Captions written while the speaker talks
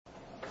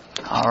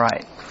All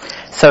right.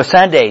 So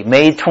Sunday,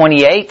 May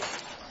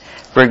 28th,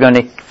 we're going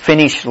to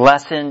finish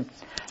lesson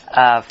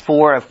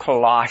 4 of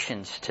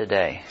Colossians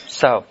today.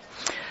 So,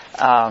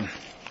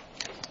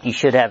 you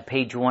should have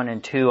page 1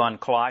 and 2 on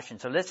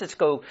Colossians. So let's just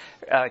go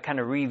kind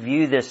of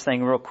review this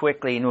thing real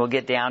quickly, and we'll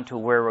get down to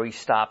where we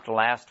stopped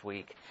last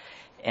week.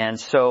 And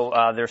so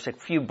there's a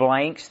few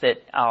blanks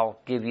that I'll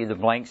give you the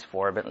blanks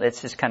for, but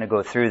let's just kind of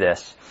go through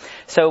this.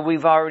 So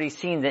we've already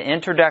seen the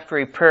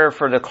introductory prayer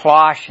for the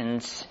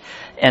Colossians,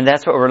 and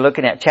that's what we're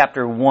looking at,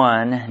 chapter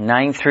 1,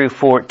 9 through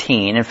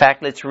 14. In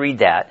fact, let's read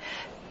that.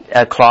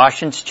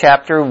 Colossians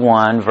chapter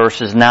 1,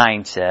 verses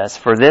 9 says,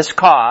 "For this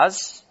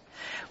cause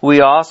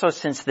we also,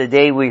 since the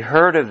day we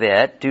heard of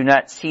it, do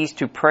not cease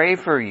to pray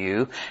for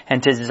you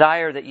and to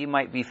desire that you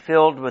might be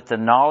filled with the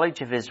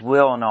knowledge of His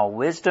will and all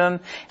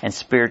wisdom and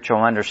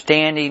spiritual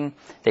understanding,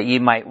 that you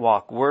might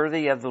walk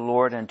worthy of the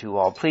Lord unto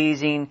all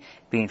pleasing,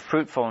 being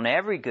fruitful in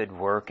every good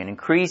work and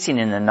increasing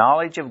in the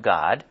knowledge of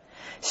God,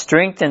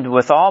 strengthened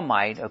with all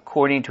might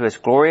according to His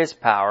glorious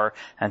power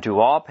unto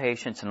all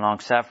patience and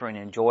long-suffering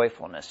and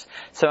joyfulness."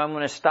 So I'm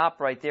going to stop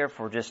right there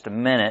for just a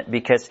minute,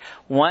 because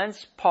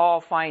once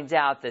Paul finds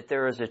out that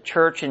there is a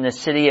church in the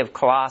city of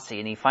Colossae,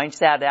 and he finds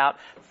that out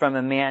from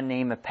a man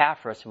named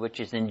Epaphras, which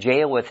is in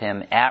jail with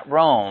him at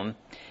Rome,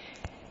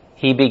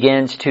 he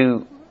begins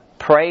to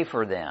pray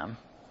for them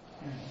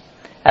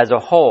as a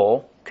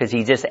whole, because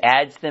he just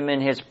adds them in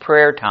his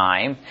prayer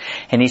time,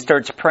 and he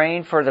starts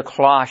praying for the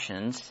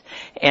Colossians,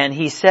 and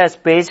he says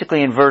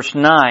basically in verse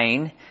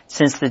 9,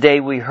 "Since the day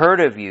we heard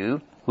of you,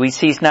 we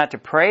cease not to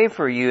pray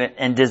for you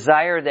and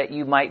desire that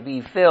you might be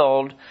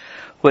filled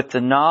with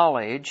the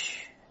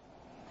knowledge,"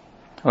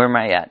 where am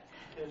I at?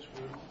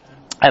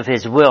 "Of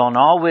His will and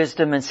all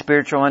wisdom and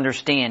spiritual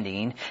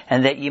understanding,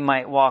 and that you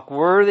might walk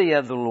worthy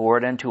of the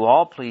Lord unto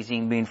all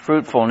pleasing, being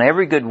fruitful in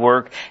every good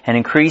work and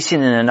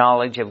increasing in the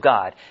knowledge of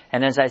God."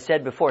 And as I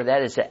said before,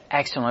 that is an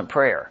excellent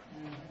prayer.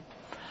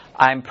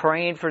 I'm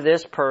praying for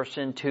this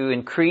person to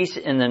increase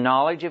in the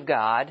knowledge of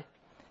God,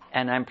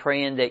 and I'm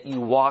praying that you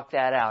walk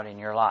that out in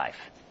your life.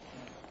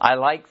 I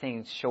like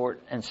things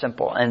short and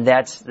simple, and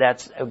that's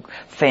a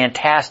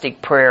fantastic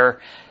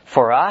prayer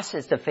for us.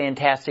 It's a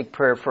fantastic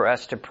prayer for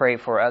us to pray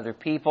for other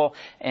people,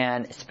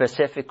 and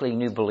specifically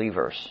new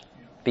believers,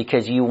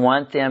 because you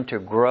want them to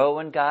grow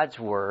in God's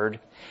Word,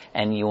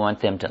 and you want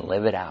them to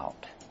live it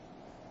out.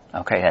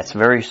 Okay, that's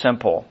very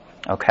simple.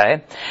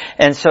 Okay,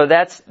 and so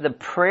that's the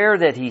prayer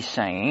that he's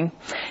saying,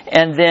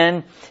 and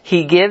then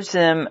he gives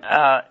them,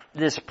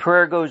 this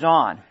prayer goes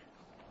on,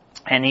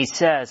 and he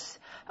says,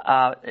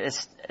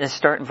 let's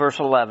start in verse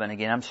 11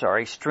 again,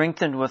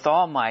 "Strengthened with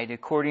all might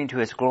according to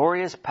His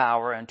glorious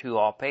power unto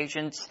all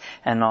patience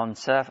and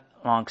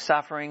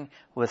long-suffering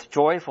with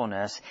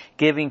joyfulness,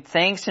 giving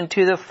thanks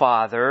unto the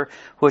Father,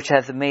 which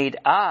hath made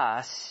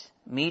us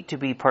meet to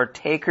be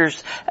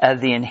partakers of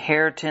the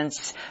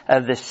inheritance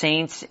of the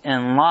saints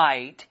in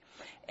light."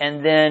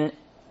 And then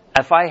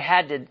if I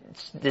had to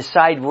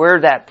decide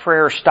where that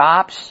prayer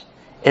stops,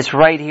 it's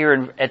right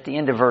here at the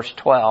end of verse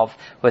 12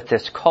 with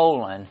this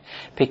colon,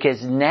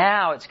 because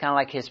now it's kind of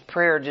like his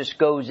prayer just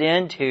goes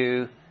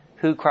into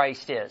who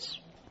Christ is.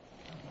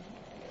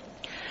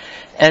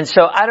 And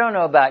so I don't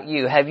know about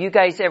you. Have you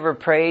guys ever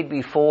prayed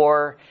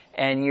before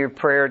and your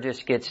prayer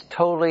just gets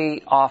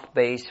totally off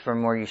base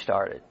from where you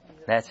started?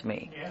 That's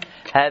me. Yeah.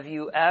 Have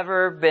you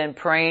ever been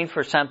praying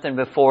for something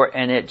before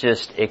and it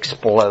just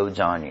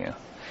explodes on you?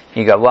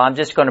 You go, well, I'm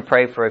just going to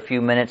pray for a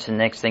few minutes, and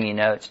next thing you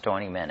know, it's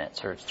 20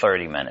 minutes or it's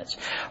 30 minutes.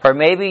 Or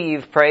maybe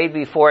you've prayed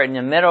before, in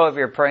the middle of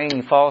your praying,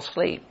 you fall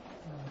asleep.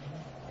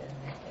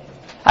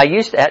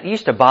 It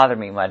used to bother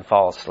me when I'd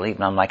fall asleep,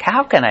 and I'm like,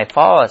 how can I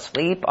fall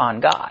asleep on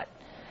God?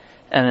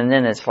 And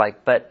then it's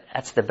like, but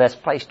that's the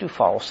best place to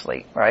fall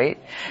asleep, right?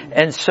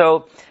 And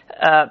so,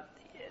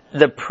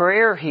 the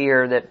prayer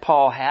here that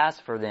Paul has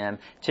for them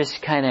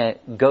just kind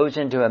of goes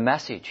into a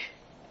message.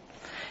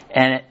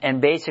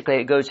 And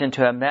basically it goes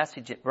into a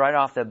message right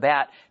off the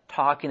bat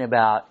talking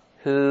about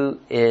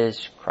who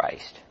is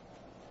Christ.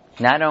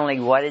 Not only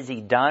what has He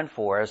done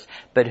for us,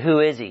 but who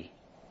is He?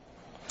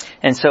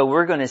 And so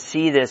we're going to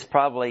see this,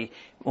 probably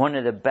one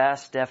of the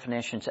best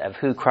definitions of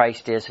who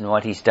Christ is and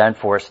what He's done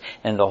for us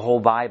in the whole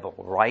Bible,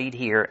 right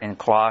here in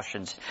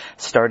Colossians,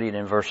 starting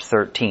in verse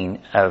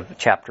 13 of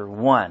chapter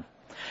 1.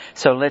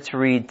 So let's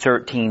read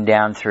 13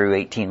 down through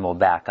 18. We'll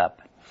back up.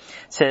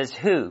 It says,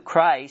 "Who,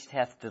 Christ,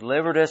 hath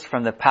delivered us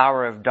from the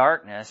power of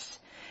darkness,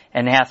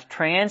 and hath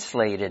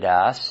translated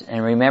us."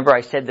 And remember I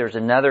said there's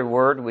another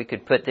word we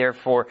could put there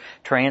for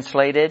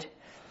translated.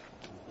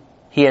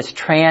 He has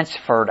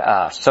transferred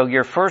us. So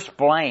your first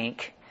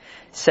blank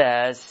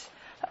says,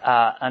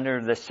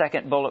 under the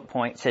second bullet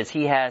point, says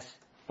He has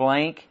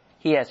blank,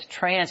 He has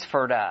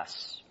transferred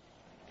us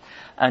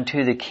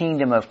unto the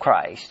kingdom of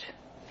Christ.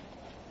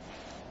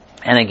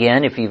 And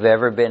again, if you've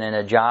ever been in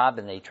a job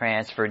and they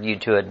transferred you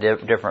to a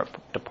different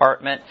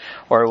department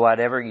or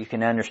whatever, you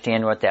can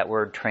understand what that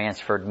word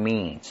transferred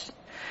means.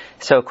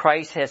 So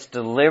Christ has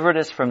delivered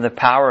us from the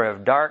power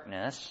of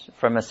darkness,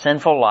 from a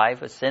sinful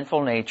life, a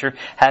sinful nature,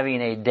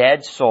 having a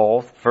dead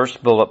soul,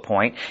 first bullet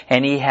point,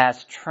 and He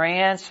has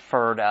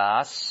transferred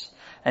us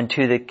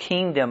into the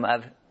kingdom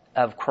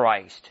of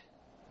Christ,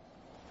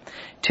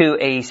 to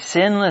a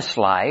sinless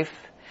life,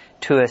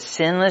 to a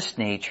sinless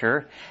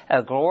nature,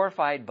 a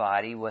glorified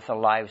body with a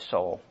live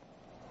soul.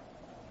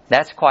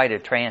 That's quite a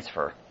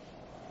transfer.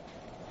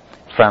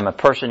 From a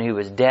person who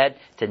was dead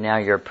to now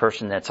you're a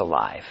person that's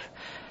alive.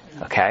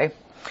 Okay?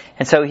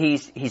 And so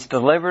He's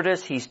delivered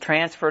us, He's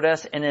transferred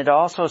us, and it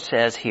also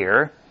says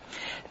here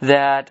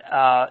that,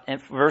 in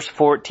verse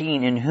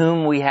 14, in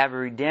whom we have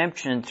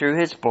redemption through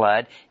His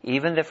blood,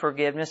 even the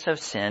forgiveness of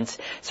sins.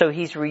 So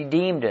He's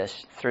redeemed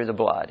us through the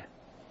blood.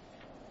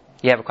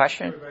 You have a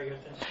question?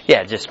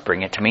 Yeah, just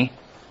bring it to me.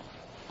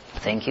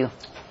 Thank you.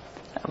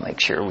 I'll make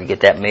sure we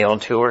get that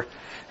mailed to her,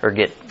 or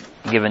get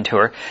given to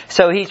her.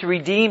 So He's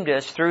redeemed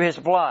us through His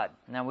blood.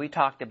 Now we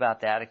talked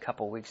about that a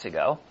couple weeks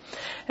ago.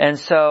 And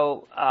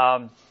so,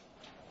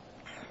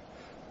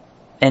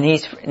 and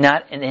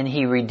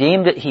He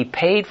redeemed it. He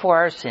paid for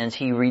our sins.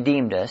 He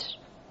redeemed us.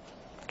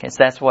 Because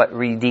that's what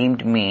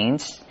redeemed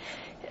means.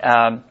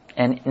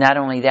 And not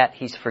only that,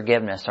 He's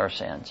forgiven us our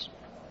sins.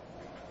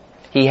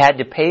 He had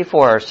to pay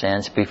for our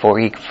sins before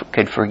He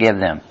could forgive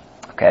them.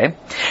 Okay?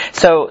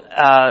 So,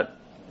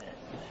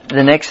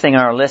 the next thing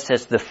on our list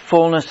is the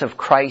fullness of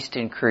Christ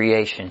in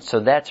creation. So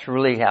that's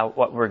really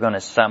what we're going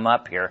to sum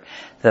up here.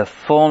 The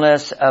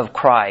fullness of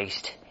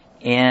Christ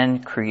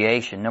in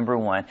creation. Number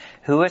one,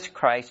 who is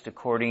Christ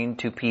according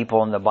to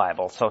people in the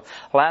Bible? So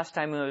last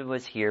time we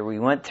was here, we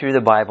went through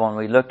the Bible and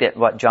we looked at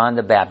what John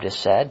the Baptist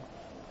said.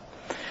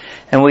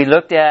 And we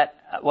looked at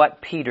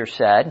what Peter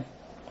said.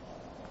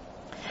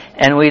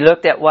 And we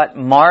looked at what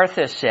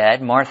Martha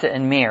said, Martha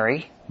and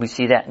Mary. We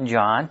see that in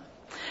John.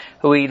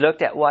 We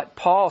looked at what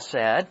Paul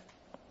said.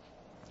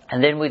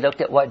 And then we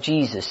looked at what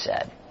Jesus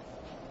said.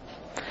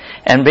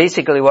 And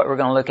basically what we're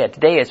going to look at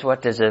today is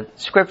what does the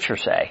Scripture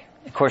say?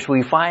 Of course,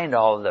 we find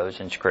all of those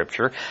in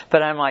Scripture.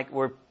 But I'm like,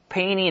 we're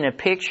painting a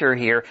picture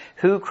here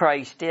who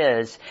Christ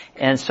is.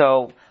 And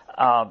so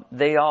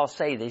they all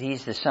say that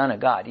He's the Son of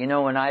God. You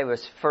know, when I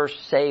was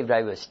first saved,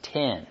 I was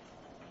 10.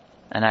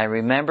 And I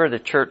remember the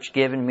church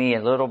giving me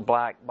a little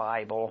black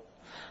Bible.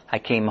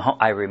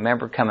 I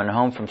remember coming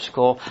home from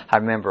school. I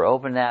remember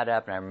opening that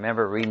up, and I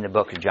remember reading the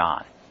book of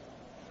John.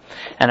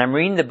 And I'm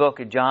reading the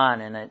book of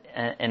John,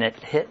 and it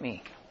hit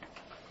me.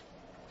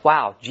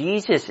 Wow,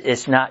 Jesus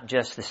is not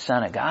just the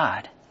Son of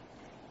God.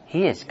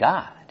 He is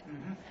God.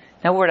 Mm-hmm.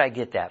 Now, where did I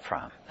get that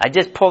from? I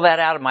just pulled that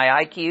out of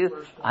my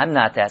IQ? I'm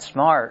not that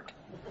smart.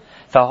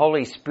 The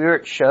Holy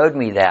Spirit showed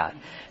me that.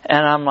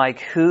 And I'm like,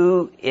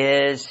 who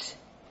is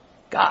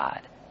God?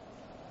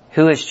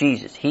 Who is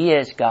Jesus? He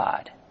is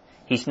God.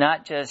 He's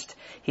not just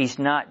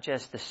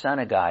the Son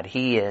of God.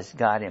 He is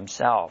God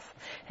Himself.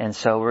 And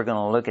so we're going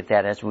to look at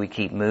that as we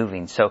keep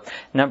moving. So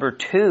number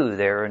 2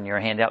 there in your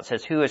handout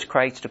says, who is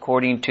Christ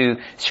according to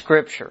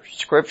Scripture?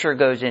 Scripture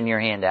goes in your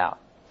handout.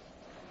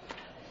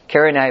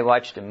 Carrie and I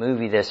watched a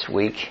movie this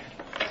week.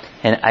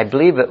 And I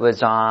believe it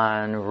was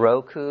on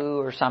Roku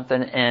or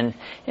something. And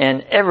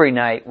every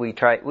night we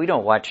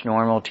don't watch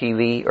normal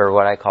TV or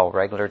what I call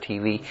regular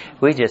TV.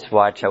 We just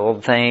watch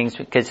old things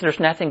because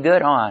there's nothing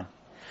good on.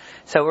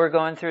 So we're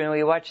going through and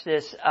we watched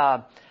this,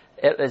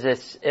 it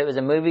was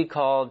a movie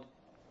called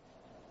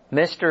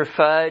Mr.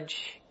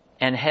 Fudge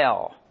and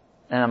Hell.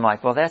 And I'm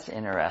like, well, that's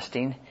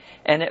interesting.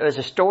 And it was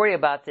a story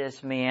about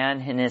this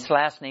man, and his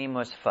last name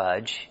was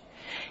Fudge.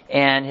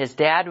 And his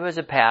dad was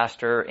a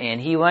pastor, and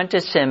he went to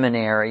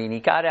seminary, and he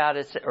got out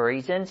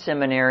he's in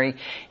seminary,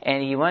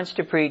 and he wants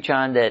to preach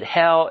on that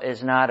hell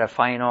is not a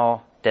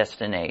final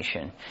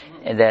destination,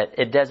 and that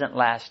it doesn't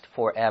last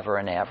forever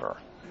and ever.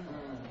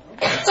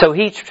 So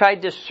he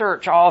tried to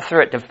search all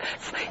through it.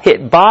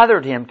 It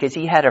bothered him because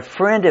he had a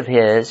friend of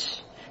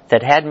his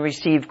that hadn't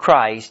received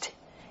Christ,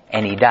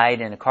 and he died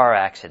in a car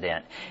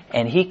accident.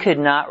 And he could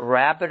not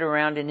wrap it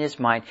around in his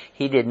mind.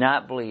 He did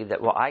not believe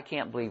that, well, I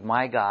can't believe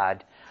my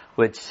God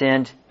would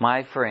send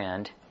my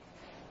friend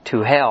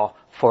to hell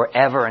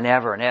forever and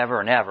ever and ever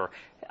and ever.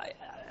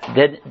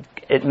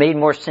 It made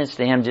more sense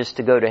to him just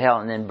to go to hell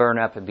and then burn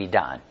up and be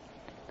done.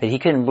 But he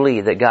couldn't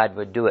believe that God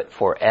would do it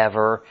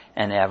forever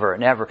and ever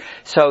and ever.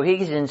 So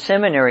he's in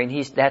seminary,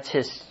 and that's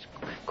his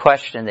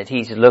question that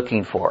he's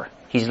looking for.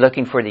 He's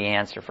looking for the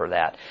answer for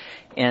that.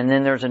 And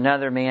then there's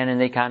another man, and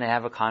they kind of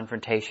have a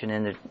confrontation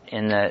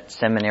in the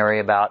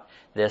seminary about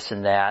this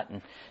and that.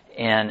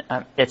 And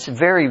it's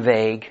very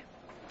vague.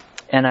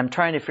 And I'm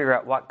trying to figure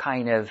out what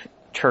kind of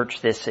church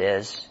this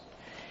is.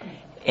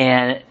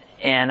 And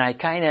I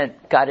kind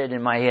of got it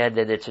in my head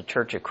that it's a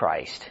Church of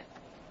Christ.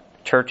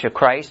 Church of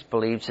Christ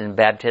believes in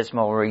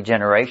baptismal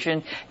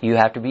regeneration. You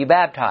have to be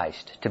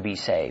baptized to be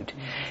saved.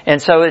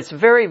 And so it's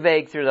very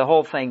vague through the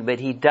whole thing, but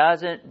he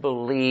doesn't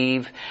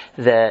believe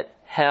that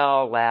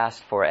hell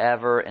lasts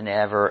forever and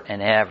ever and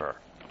ever.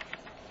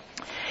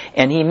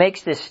 And he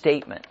makes this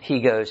statement. He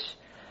goes,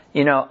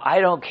 I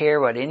don't care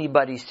what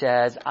anybody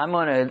says. I'm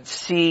going to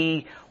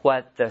see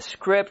what the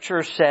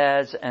Scripture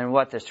says, and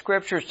what the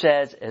Scripture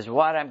says is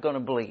what I'm going to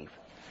believe.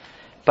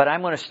 But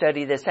I'm going to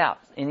study this out.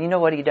 And you know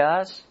what he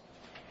does?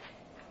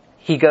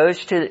 He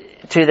goes to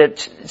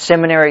the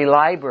seminary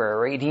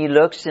library, and he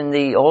looks in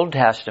the Old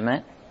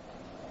Testament.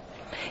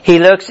 He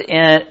looks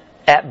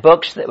at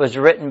books that was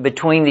written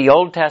between the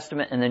Old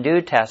Testament and the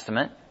New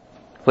Testament,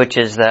 which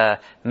is the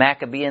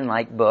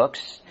Maccabean-like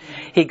books.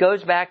 He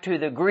goes back to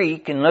the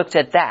Greek and looks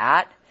at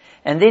that,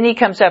 and then he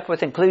comes up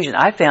with a conclusion.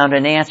 I found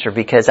an answer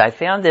because I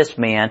found this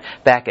man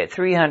back at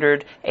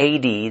 300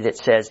 AD that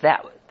says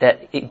that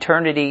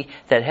eternity,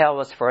 that hell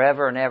was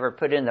forever and ever,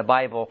 put in the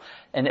Bible,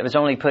 and it was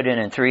only put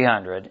in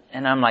 300.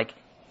 And I'm like,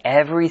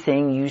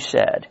 everything you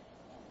said,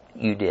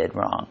 you did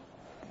wrong.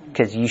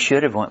 Because you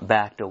should have went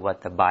back to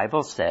what the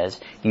Bible says.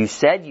 You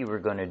said you were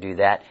going to do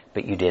that,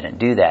 but you didn't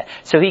do that.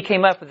 So he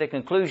came up with the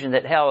conclusion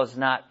that hell is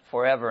not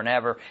forever and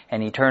ever,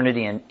 and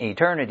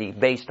eternity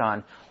based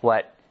on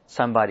what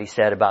somebody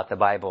said about the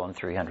Bible in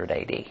 300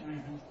 AD.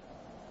 Mm-hmm.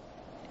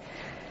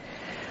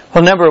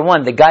 Well, number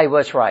one, the guy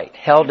was right.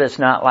 Hell does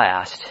not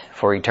last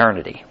for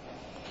eternity.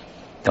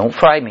 Don't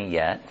fry me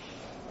yet.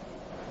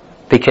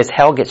 Because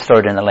hell gets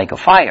thrown in the lake of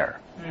fire.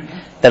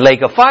 Mm-hmm. The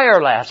lake of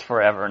fire lasts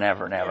forever and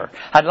ever and ever.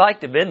 I'd like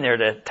to have been there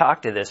to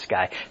talk to this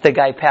guy. The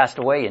guy passed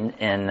away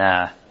in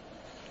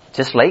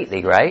just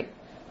lately, right?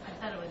 I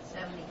thought it was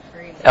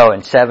 73. Oh,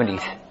 in 70.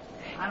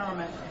 I don't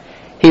remember.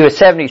 He was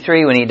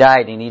 73 when he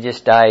died, and he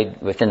just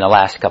died within the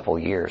last couple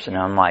of years. And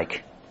I'm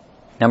like,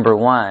 number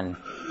one,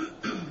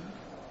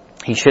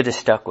 he should have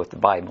stuck with the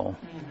Bible.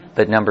 Mm-hmm.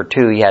 But number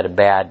two, he had a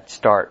bad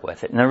start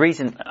with it. And the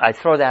reason I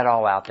throw that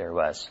all out there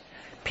was,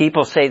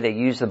 people say they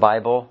use the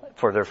Bible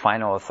for their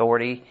final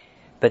authority,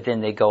 but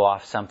then they go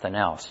off something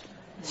else.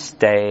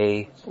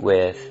 Stay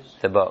with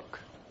the book.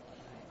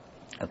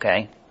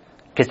 Okay?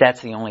 Because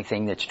that's the only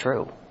thing that's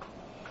true.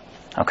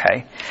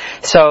 Okay?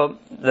 So,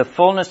 the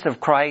fullness of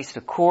Christ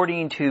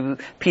according to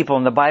people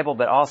in the Bible,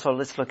 but also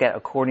let's look at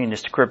according to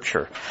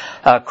Scripture.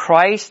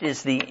 Christ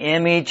is the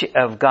image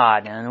of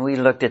God. And we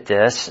looked at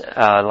this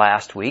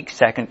last week,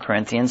 2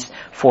 Corinthians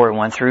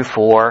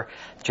 4:1-4.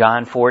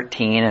 John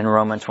 14 and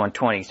Romans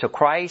 1:20. So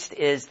Christ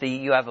is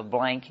you have a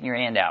blank in your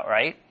handout,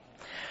 right?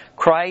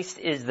 Christ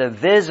is the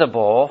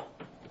visible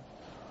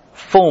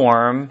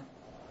form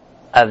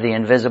of the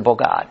invisible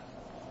God.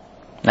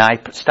 Now I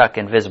stuck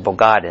invisible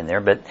God in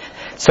there,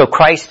 so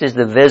Christ is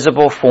the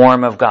visible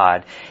form of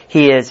God.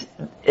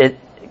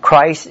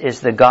 Christ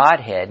is the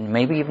Godhead, and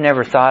maybe you've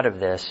never thought of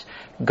this.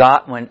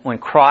 God, when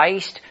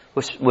Christ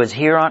was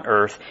here on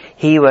earth,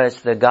 He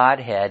was the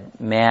Godhead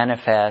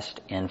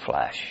manifest in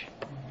flesh.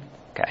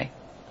 Okay?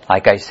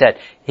 Like I said,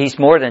 He's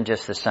more than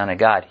just the Son of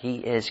God. He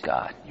is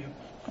God.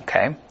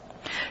 Okay?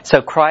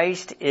 So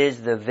Christ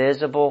is the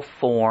visible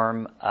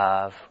form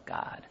of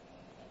God.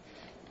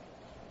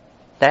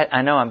 That,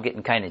 I know I'm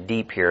getting kind of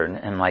deep here,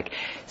 and like,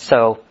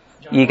 so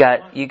you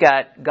got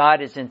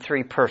God is in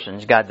three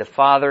persons. God the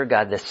Father,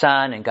 God the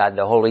Son, and God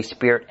the Holy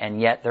Spirit,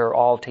 and yet they're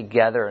all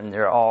together, and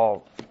they're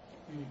all,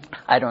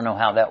 I don't know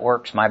how that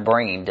works. My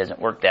brain doesn't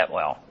work that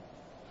well.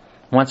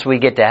 Once we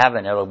get to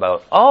heaven, it'll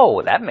go,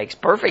 oh, that makes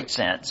perfect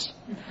sense.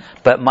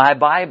 But my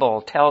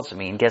Bible tells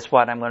me, and guess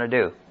what I'm going to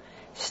do?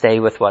 Stay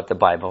with what the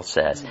Bible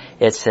says.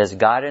 It says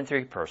God in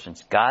three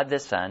persons, God the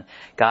Son,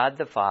 God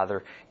the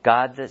Father,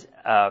 God the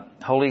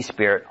Holy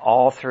Spirit,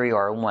 all three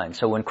are one.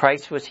 So when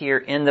Christ was here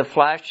in the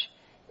flesh,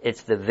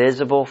 it's the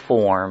visible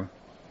form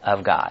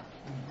of God.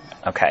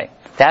 Okay,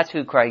 that's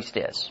who Christ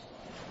is.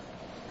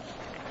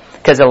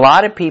 Because a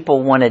lot of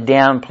people want to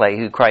downplay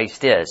who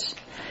Christ is.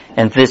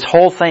 And this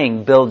whole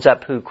thing builds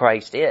up who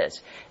Christ is.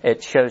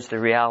 It shows the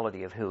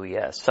reality of who He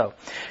is. So,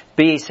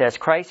 B says,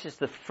 Christ is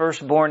the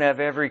firstborn of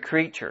every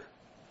creature.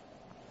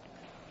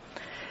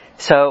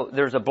 So,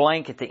 there's a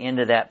blank at the end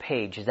of that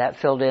page. Is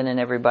that filled in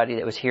everybody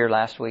that was here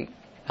last week?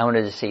 I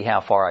wanted to see how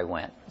far I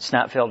went. It's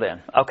not filled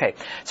in. Okay.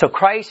 So,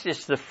 Christ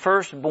is the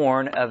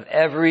firstborn of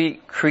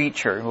every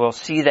creature. We'll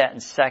see that in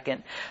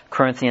 2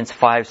 Corinthians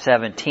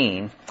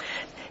 5:17.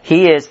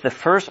 He is the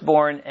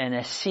firstborn in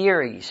a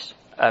series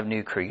of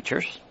new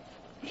creatures.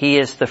 He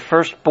is the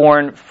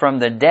firstborn from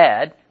the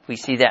dead. We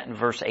see that in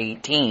verse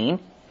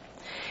 18.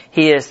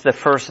 He is the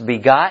first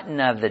begotten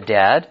of the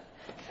dead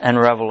in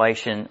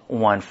Revelation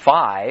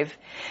 1:5.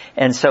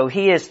 And so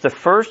He is the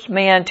first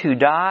man to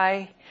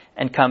die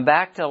and come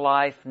back to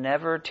life,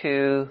 never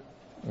to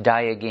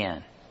die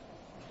again.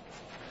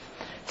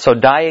 So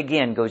die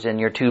again goes in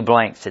your two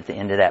blanks at the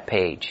end of that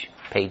page,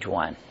 page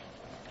 1.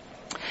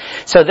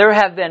 So there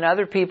have been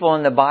other people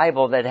in the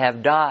Bible that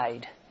have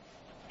died,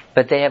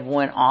 but they have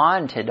went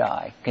on to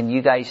die. Can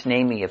you guys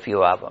name me a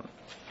few of them?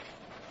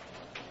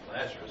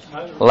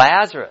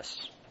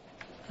 Lazarus.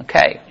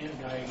 Okay.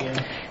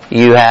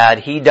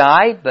 He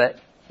died, but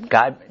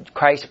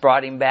Christ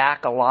brought him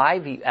back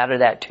alive out of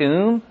that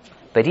tomb,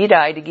 but he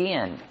died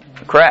again.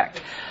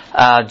 Correct.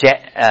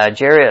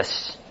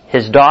 Jairus,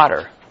 his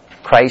daughter,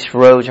 Christ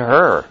rose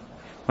her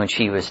when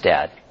she was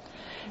dead,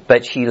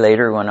 but she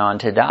later went on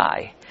to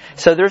die.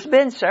 So there's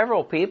been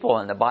several people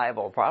in the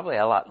Bible, probably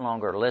a lot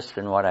longer list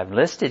than what I've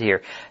listed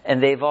here,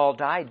 and they've all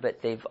died,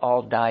 but they've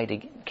all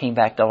died, came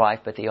back to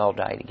life, but they all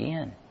died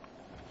again.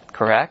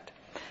 Correct?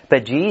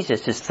 But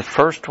Jesus is the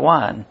first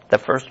one, the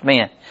first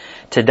man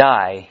to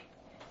die,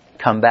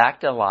 come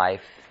back to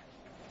life,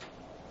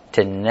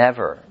 to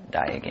never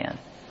die again.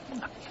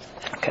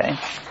 Okay?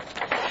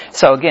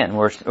 So again,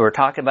 we're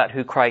talking about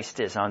who Christ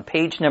is. On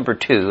page number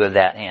 2 of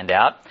that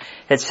handout,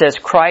 it says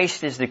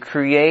Christ is the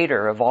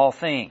creator of all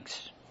things.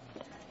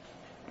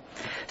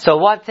 So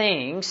what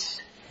things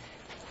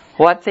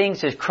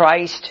is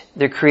Christ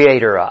the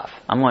creator of?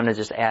 I'm going to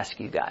just ask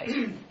you guys.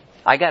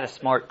 I got a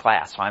smart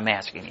class, so I'm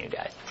asking you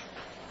guys.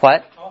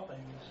 What? All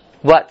things.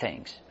 What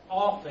things?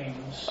 All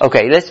things.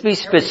 Okay, let's be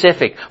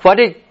specific.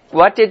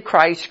 What did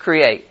Christ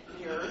create?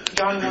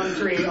 John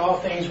 1:3, all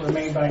things were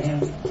made by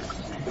Him.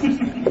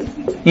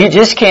 You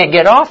just can't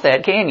get off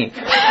that, can you?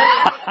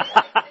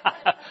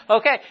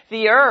 Okay,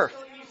 the earth.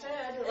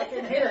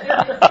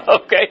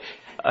 Okay.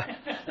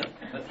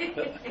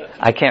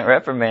 I can't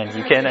reprimand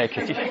you, can I?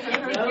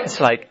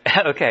 It's like,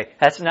 okay,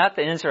 that's not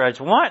the answer I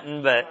was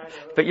wanting,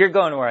 but you're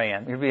going where I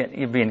am.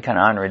 You're being kind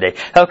of honorary today.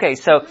 Okay,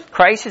 so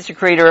Christ is the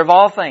creator of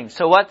all things.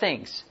 So what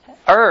things?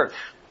 Earth.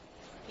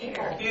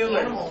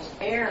 Animals.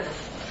 Air.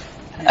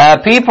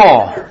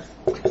 People.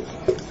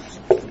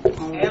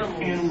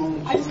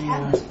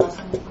 Animals.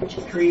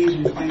 Trees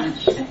and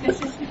plants.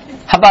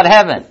 How about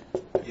heaven?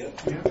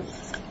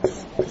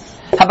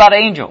 How about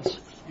angels?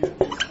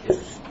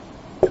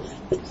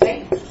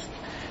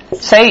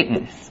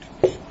 Satan.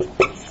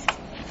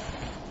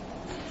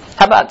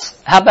 How about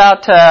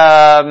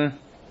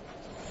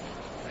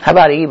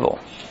evil?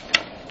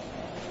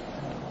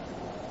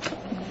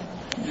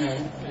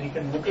 He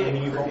can look at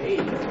evil.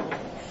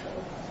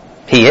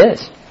 He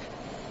is.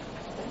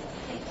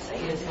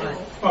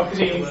 Well,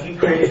 because he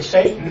created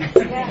Satan.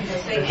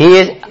 He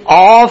is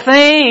all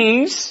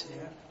things.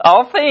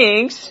 All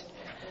things.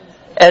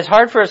 It's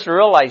hard for us to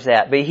realize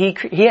that, but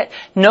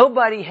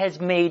nobody has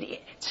made.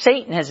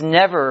 Satan has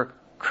never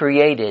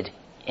created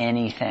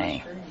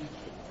anything.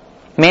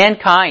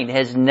 Mankind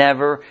has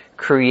never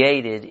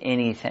created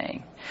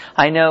anything.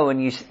 I know when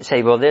you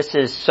say, well, this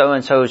is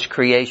so-and-so's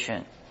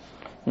creation.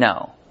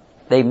 No.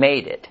 They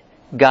made it.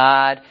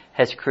 God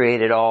has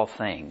created all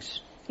things.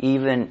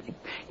 Even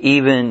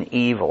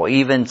evil,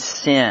 even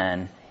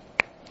sin.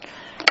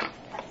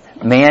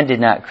 Man did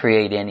not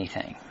create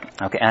anything.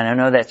 Okay, and I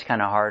know that's kind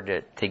of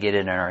hard to get it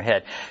in our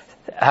head.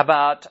 How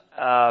about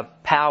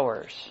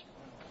powers,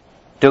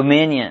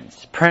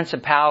 dominions,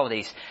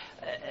 principalities?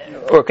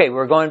 Okay,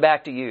 we're going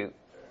back to you,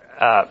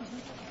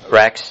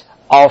 Rex.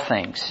 All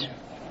things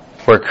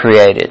were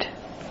created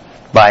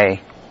by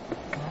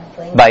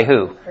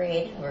who?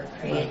 Were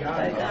created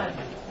by God.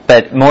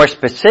 But more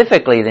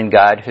specifically than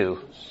God, who?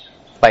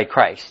 By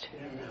Christ.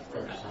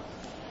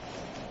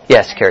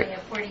 Yes, Carrie. Isaiah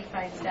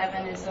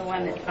 45:7 is the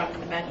one that talks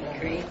about He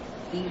creates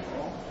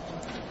evil.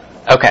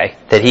 Okay,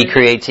 that He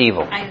creates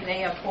evil.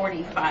 Isaiah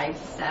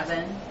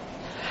 45:7.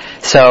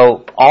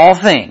 So, all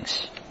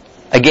things,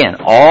 again,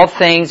 all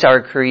things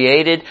are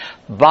created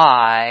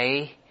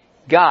by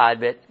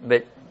God,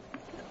 but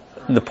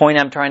the point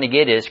I'm trying to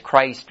get is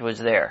Christ was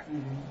there.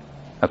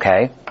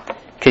 Okay?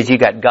 Because you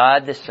got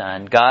God the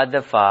Son, God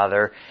the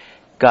Father,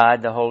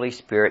 God the Holy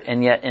Spirit,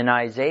 and yet in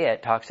Isaiah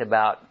it talks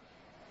about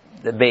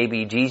the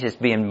baby Jesus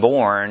being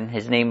born.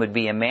 His name would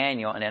be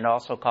Emmanuel, and it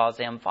also calls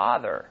Him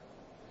Father.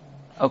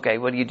 Okay,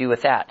 what do you do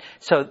with that?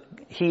 So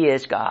He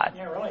is God.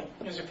 Yeah, really.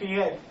 Because if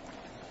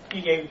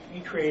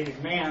He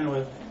created man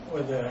with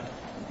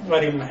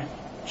let him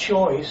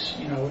choice,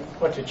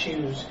 what to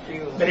choose.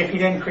 But if He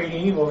didn't create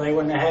evil, they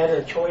wouldn't have had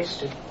a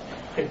choice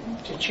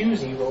to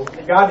choose evil.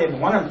 God didn't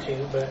want them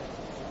to, but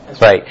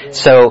that's right.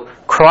 So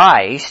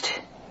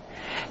Christ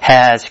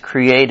has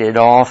created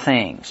all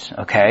things.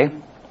 Okay.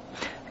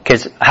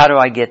 Because how do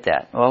I get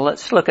that? Well,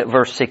 let's look at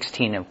verse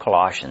 16 of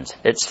Colossians.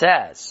 It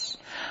says,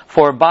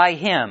 "For by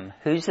Him,"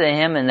 who's the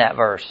Him in that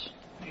verse?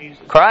 Jesus.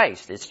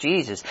 Christ. It's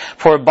Jesus.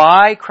 "For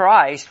by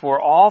Christ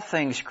were all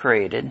things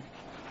created,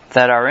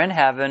 that are in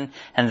heaven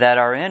and that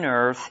are in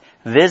earth,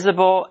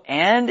 visible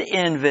and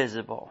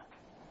invisible.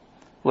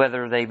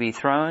 Whether they be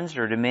thrones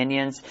or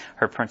dominions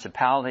or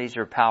principalities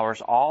or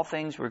powers, all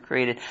things were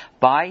created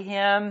by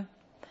Him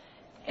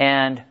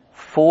and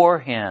for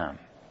Him."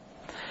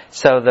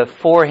 So the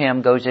 "for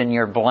Him" goes in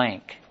your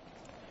blank.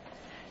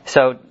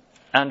 So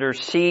under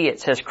C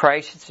it says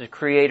Christ is the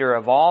creator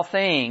of all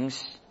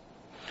things.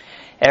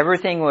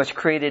 Everything was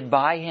created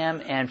by Him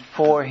and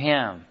for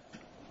Him.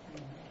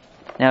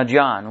 Now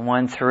John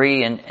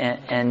 1:3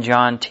 and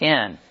John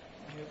 10.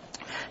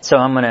 So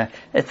I'm going to,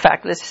 in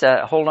fact, let's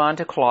hold on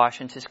to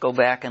Colossians. Let's go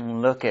back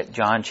and look at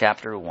John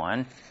chapter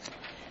 1,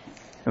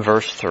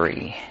 verse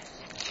 3.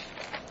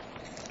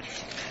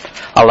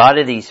 A lot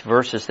of these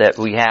verses that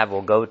we have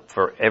will go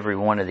for every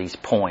one of these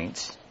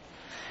points.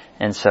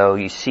 And so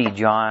you see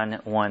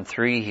John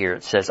 1:3 here.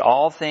 It says,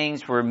 all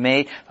things were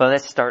made. Well,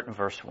 let's start in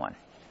verse 1.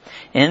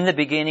 In the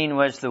beginning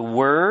was the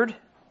Word.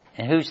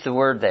 And who's the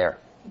Word there?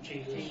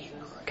 Jesus.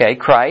 Okay,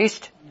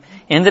 Christ.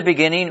 In the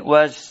beginning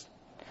was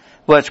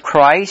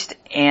Christ,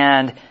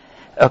 and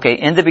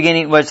in the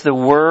beginning was the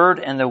Word,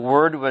 and the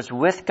Word was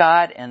with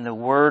God, and the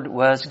Word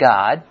was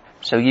God.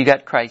 So you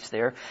got Christ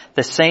there.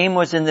 The same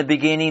was in the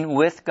beginning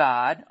with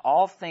God.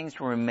 All things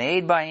were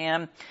made by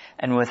Him,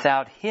 and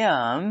without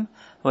Him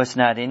was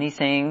not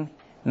anything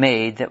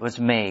made that was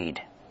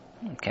made.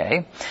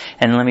 Okay?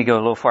 And let me go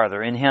a little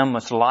farther. In Him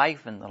was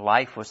life, and the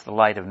life was the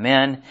light of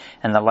men,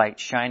 and the light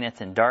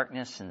shineth in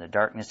darkness, and the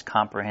darkness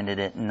comprehended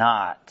it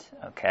not.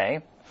 Okay?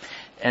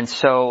 And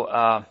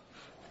so,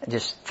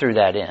 just threw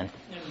that in. And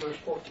verse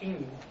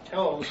 14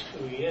 tells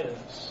who He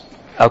is.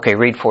 Okay,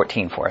 read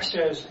 14 for us. It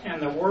says,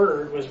 and the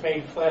Word was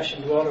made flesh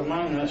and dwelt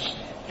among us,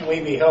 and we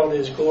beheld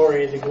His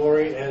glory, the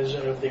glory as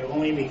of the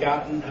only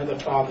begotten of the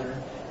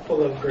Father,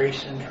 full of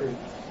grace and truth.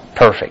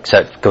 Perfect.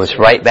 So it goes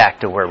right back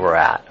to where we're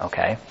at,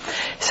 okay?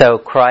 So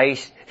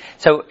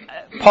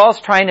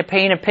Paul's trying to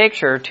paint a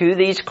picture to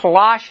these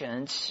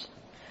Colossians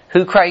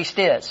who Christ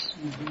is.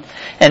 Mm-hmm.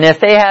 And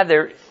if they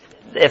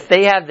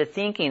have the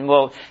thinking,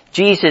 well,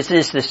 Jesus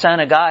is the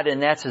Son of God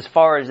and that's as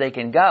far as they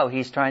can go,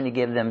 he's trying to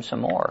give them some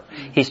more.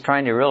 Mm-hmm. He's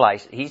trying to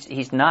realize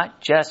he's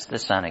not just the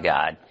Son of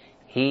God.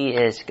 He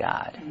is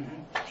God.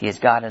 Mm-hmm. He is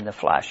God in the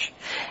flesh.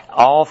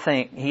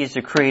 He is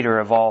the creator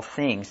of all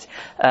things.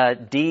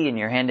 D in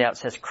your handout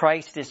says,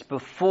 Christ is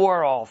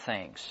before all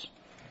things.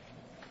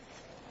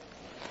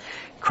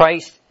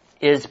 Christ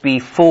is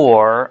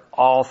before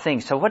all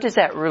things. So what does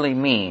that really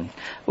mean?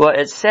 Well,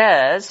 it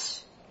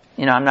says,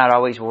 I'm not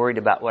always worried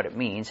about what it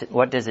means.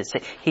 What does it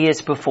say? He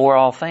is before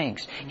all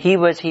things. He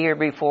was here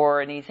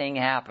before anything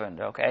happened,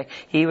 okay?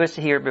 He was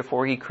here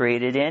before He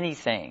created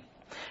anything.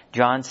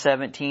 John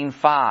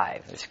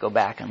 17:5. Let's go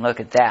back and look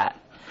at that.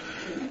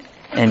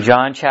 In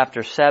John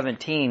chapter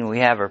 17, we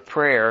have a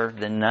prayer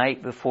the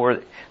night before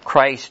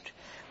Christ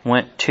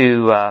went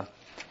to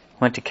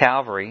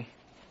Calvary,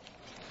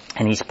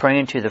 and He's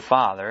praying to the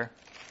Father.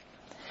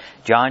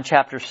 John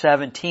chapter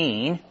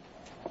 17,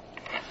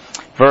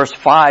 verse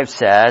 5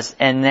 says,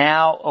 and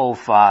now, O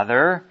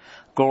Father,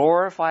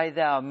 glorify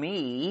Thou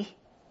me.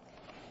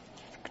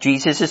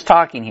 Jesus is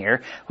talking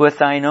here, with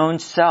Thine own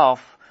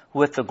self,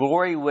 with the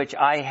glory which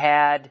I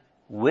had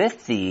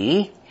with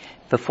Thee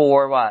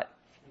before what?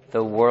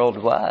 The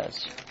world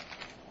was.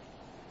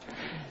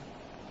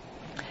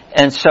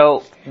 And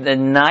so the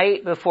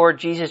night before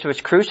Jesus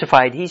was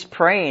crucified, He's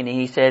praying, and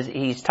He says,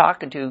 He's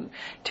talking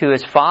to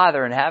His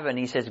Father in heaven.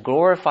 He says,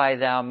 glorify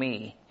Thou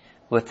me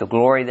with the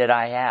glory that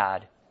I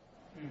had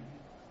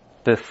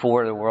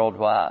before the world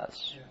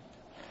was.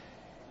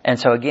 And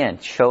so again,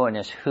 showing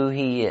us who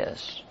He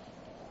is.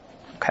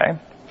 Okay?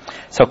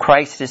 So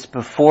Christ is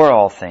before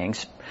all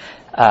things.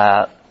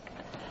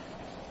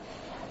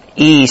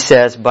 E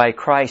says, by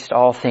Christ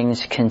all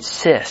things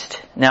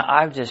consist. Now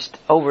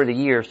over the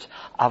years,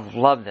 I've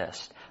loved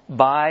this.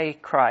 By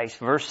Christ,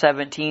 verse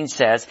 17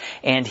 says,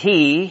 and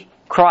He,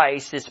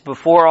 Christ, is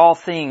before all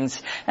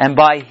things, and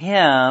by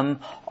Him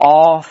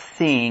all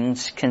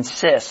things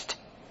consist.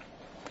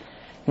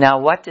 Now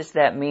what does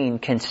that mean,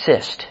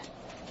 consist?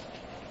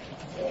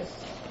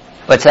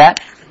 What's that?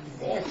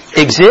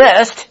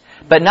 Exist.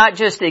 But not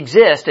just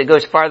exist, it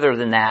goes farther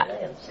than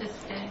that.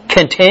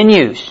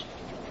 Continues.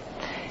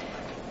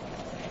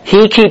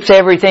 He keeps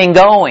everything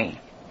going.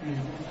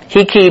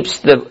 He keeps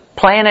the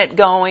planet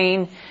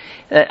going.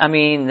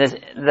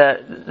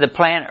 The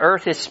planet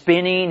Earth is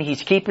spinning.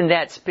 He's keeping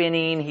that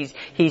spinning.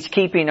 He's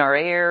keeping our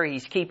air.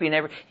 He's keeping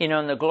and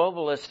the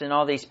globalists and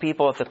all these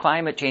people with the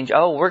climate change.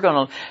 Oh, we're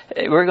gonna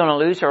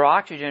lose our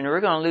oxygen.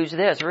 We're gonna lose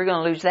this. We're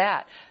gonna lose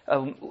that.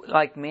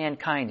 Like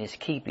mankind is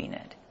keeping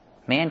it.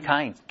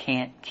 Mankind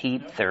can't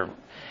keep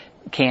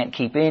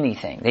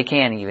anything. They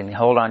can't even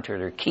hold on to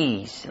their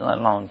keys, let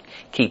alone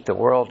keep the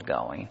world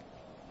going.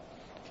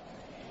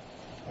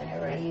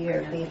 Whenever you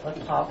hear people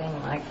talking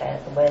like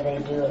that, the way they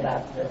do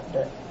about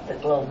the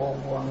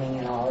global warming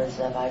and all this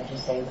stuff, I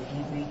just say, if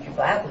you read your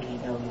Bible, you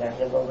know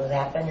exactly what was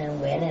happening and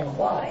when and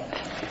why.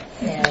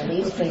 And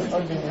these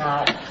people do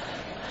not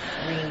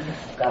read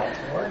God's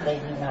Word. They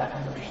do not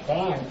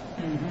understand.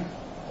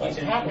 What's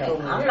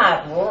happening. I'm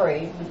not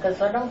worried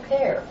because I don't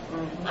care.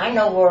 I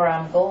know where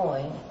I'm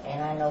going,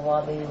 and I know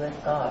I'll be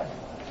with God.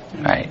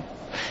 Right.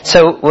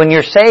 So when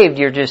you're saved,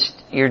 you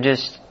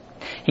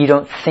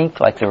don't think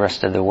like the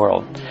rest of the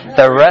world.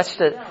 The rest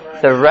of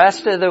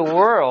the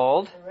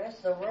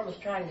world is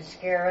trying to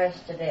scare us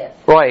to death.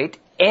 Right.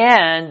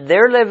 And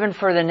they're living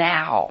for the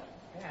now.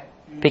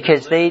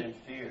 Because they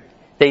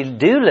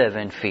do live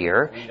in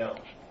fear.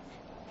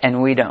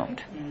 And we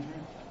don't.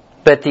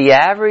 But the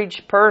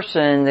average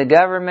person, the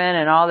government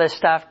and all this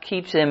stuff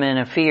keeps them in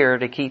a fear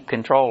to keep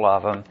control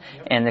of them.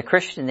 And the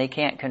Christian they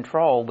can't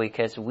control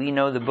because we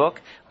know the book,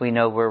 we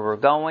know where we're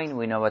going,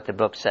 we know what the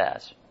book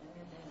says.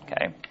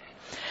 Okay?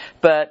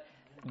 But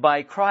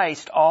by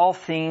Christ all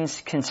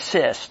things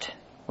consist.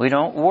 We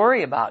don't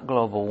worry about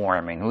global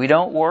warming. We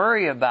don't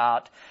worry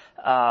about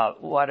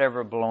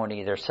whatever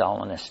baloney they're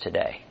selling us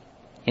today.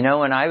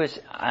 When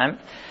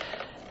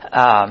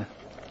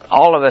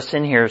all of us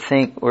in here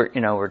think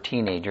we're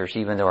teenagers,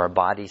 even though our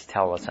bodies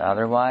tell us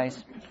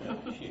otherwise.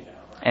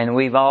 And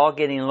we've all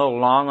getting a little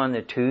long on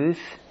the tooth.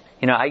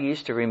 I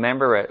used to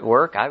remember at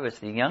work, I was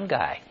the young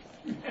guy.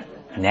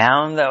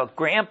 Now I'm the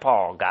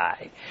grandpa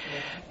guy.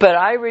 But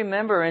I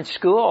remember in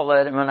school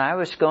that when I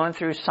was going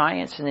through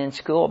science and in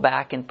school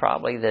back in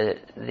probably the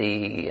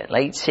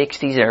late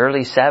 60s,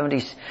 early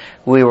 70s,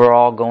 we were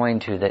all going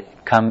to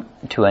come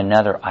to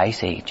another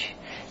ice age.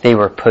 They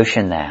were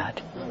pushing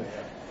that.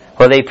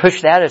 Well, they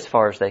pushed that as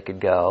far as they could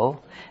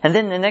go. And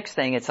then the next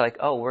thing, it's like,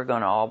 we're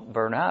going to all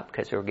burn up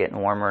because we're getting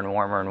warmer and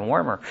warmer and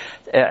warmer.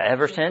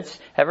 Ever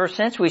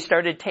since we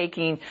started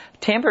taking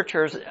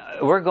temperatures,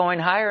 we're going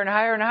higher and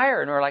higher and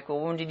higher. And we're like,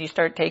 well, when did you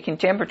start taking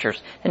temperatures?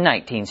 In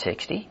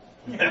 1960.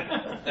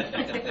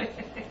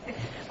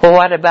 Well,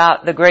 what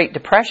about the Great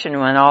Depression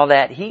when all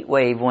that heat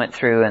wave went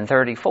through in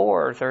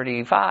 34,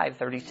 35,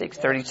 36,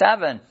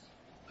 37?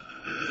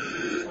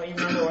 Well, you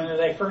remember when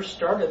they first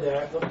started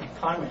that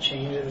climate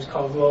change, it was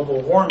called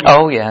global warming.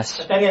 Oh, yes.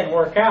 But that didn't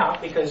work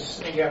out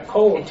because it got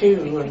cold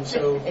too, and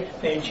so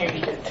they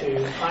changed it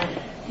to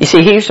climate. You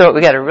see, here's what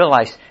we got to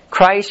realize.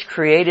 Christ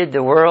created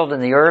the world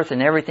and the earth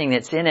and everything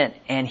that's in it,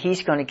 and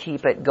He's going to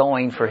keep it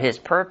going for His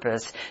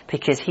purpose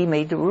because He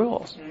made the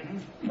rules.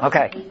 Mm-hmm.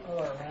 Okay. People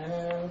are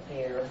running on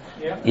fear.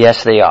 Yep.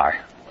 Yes, they are.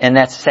 And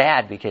that's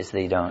sad because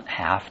they don't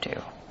have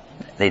to.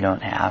 They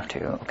don't have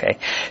to, okay?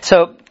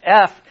 So,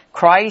 F,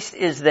 Christ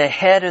is the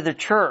head of the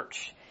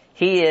church.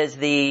 He is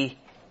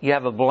you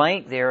have a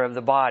blank there of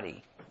the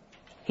body.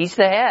 He's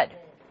the head.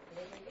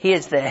 He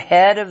is the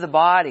head of the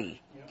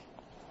body.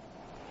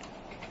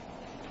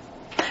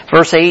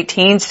 Verse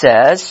 18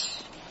 says,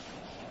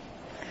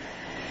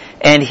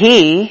 and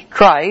He,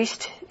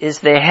 Christ, is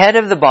the head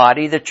of the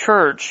body, the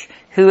church,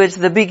 who is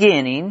the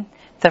beginning,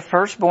 the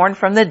firstborn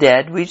from the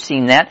dead. We've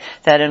seen that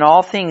in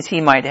all things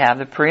He might have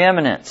the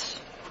preeminence.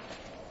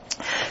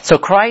 So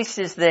Christ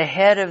is the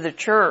head of the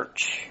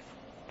church.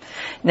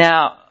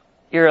 Now,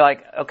 you're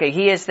like, okay,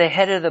 He is the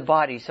head of the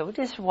body. So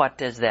what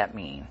does that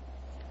mean?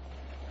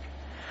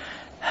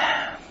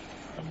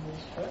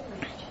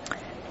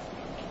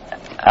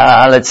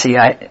 Let's see,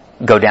 I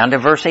go down to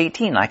verse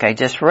 18 like I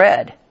just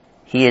read.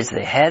 He is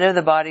the head of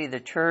the body of the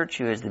church,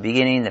 who is the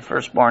beginning, the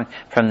firstborn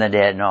from the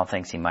dead, and all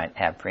things He might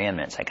have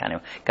preeminence. I kind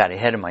of got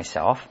ahead of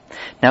myself.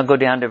 Now go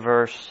down to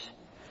verse,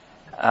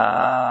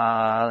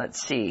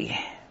 let's see.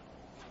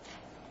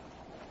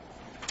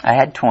 I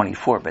had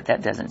 24, but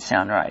that doesn't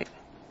sound right.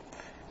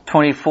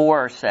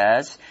 24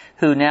 says,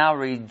 who now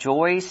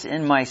rejoice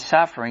in my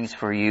sufferings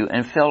for you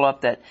and fill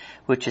up that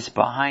which is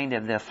behind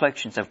of the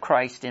afflictions of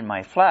Christ in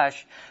my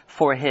flesh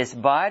for His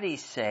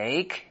body's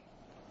sake,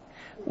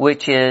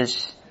 which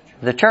is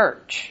the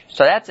church.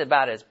 So that's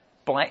about as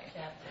blank.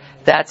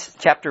 That's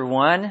chapter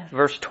 1,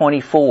 verse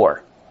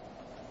 24.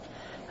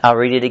 I'll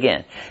read it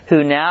again.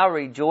 Who now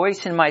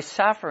rejoice in my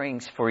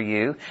sufferings for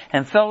you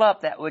and fill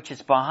up that which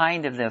is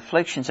behind of the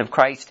afflictions of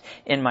Christ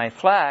in my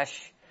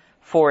flesh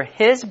for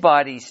His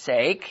body's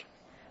sake,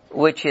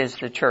 which is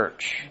the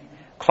church.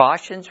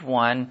 Colossians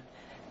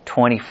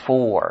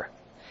 1:24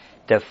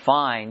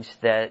 defines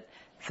that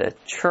the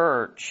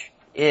church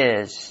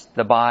is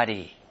the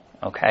body.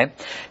 Okay?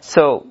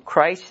 So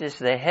Christ is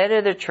the head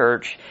of the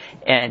church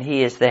and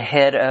He is the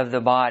head of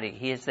the body.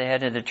 He is the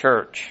head of the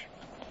church.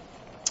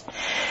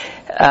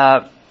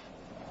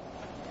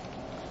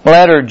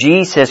 Letter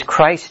G says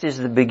Christ is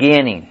the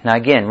beginning. Now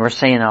again, we're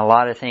saying a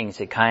lot of things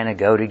that kind of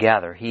go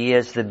together. He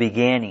is the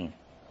beginning.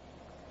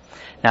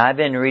 Now I've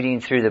been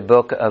reading through the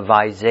book of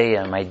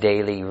Isaiah in my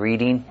daily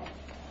reading.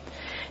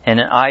 And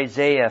in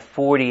Isaiah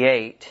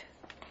 48,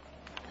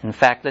 in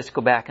fact, let's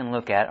go back and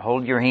look at it.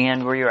 Hold your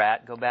hand where you're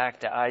at. Go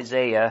back to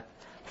Isaiah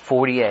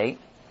 48.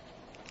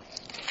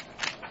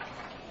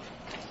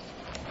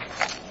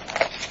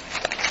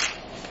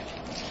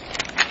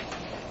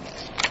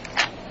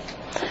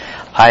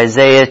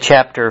 Isaiah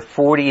chapter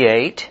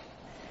 48,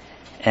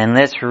 and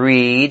let's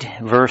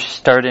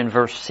start in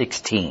verse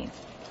 16.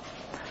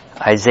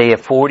 Isaiah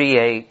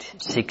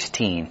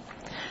 48:16.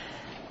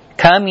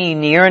 Come ye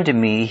near unto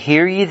me,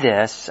 hear ye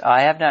this,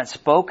 I have not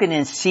spoken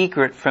in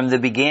secret from the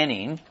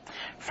beginning,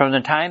 from the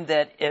time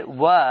that it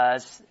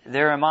was,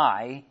 there am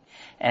I,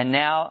 and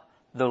now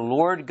the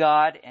Lord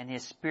God and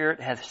His Spirit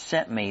hath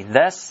sent me.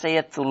 Thus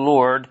saith the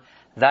Lord,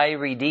 thy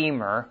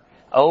Redeemer.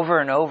 Over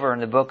and over in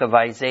the book of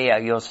Isaiah,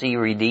 you'll see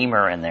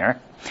Redeemer in there.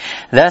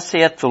 Thus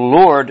saith the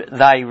Lord,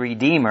 thy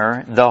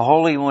Redeemer, the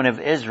Holy One of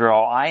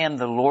Israel, I am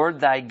the Lord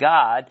thy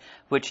God,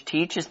 which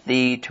teacheth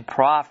thee to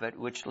profit,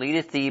 which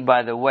leadeth thee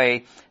by the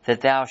way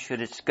that thou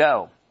shouldest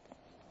go.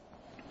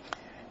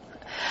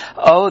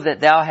 Oh,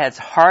 that thou hadst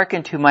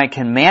hearkened to my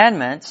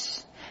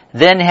commandments,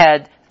 then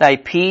had thy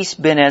peace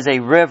been as a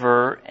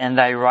river, and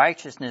thy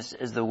righteousness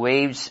as the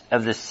waves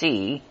of the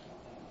sea.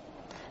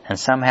 And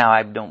somehow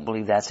I don't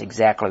believe that's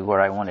exactly where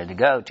I wanted to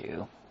go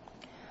to.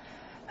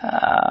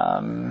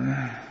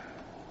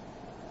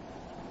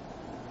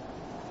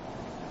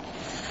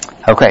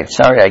 Okay,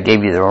 sorry I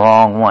gave you the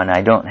wrong one.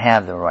 I don't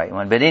have the right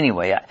one. But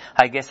anyway,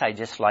 I guess I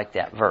just like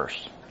that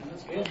verse.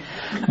 That's good.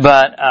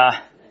 But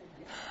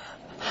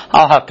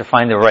I'll have to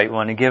find the right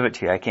one to give it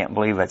to you. I can't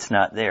believe it's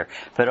not there.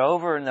 But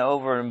over and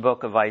over in the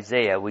book of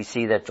Isaiah, we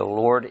see that the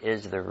Lord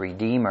is the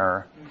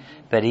Redeemer,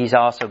 but He's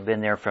also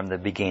been there from the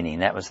beginning.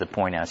 That was the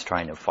point I was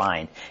trying to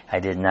find. I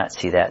did not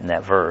see that in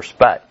that verse.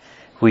 But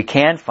we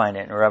can find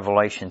it in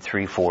Revelation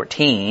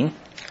 3:14.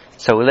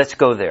 So let's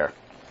go there.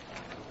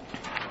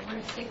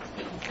 Verse 16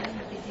 says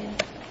at the beginning.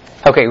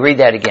 Okay, read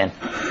that again.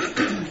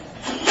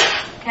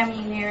 Come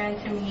ye near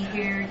unto me,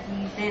 hear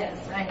ye this.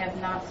 I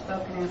have not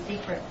spoken in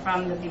secret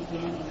from the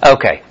beginning.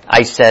 Okay,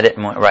 I said it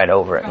and went right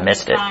over it and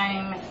missed From it. the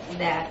time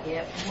that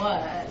it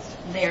was,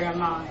 there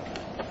am I.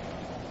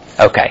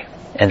 Okay,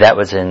 and that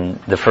was in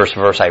the first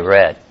verse I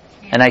read.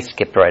 And I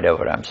skipped right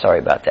over it. I'm sorry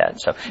about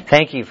that. So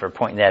thank you for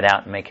pointing that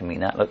out and making me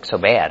not look so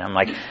bad. I'm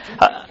like,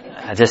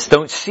 I just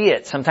don't see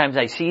it. Sometimes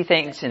I see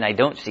things and I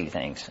don't see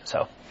things.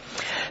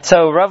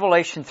 So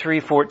Revelation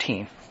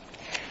 3:14.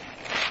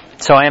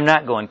 So I am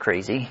not going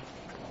crazy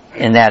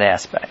in that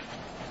aspect.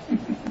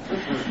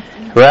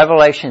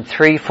 Revelation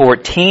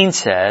 3:14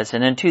 says,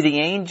 and unto the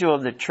angel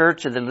of the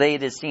church of the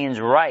Laodiceans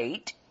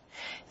write,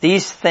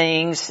 these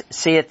things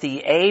saith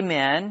the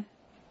Amen,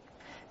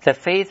 the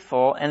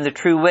faithful and the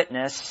true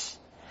witness,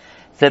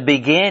 the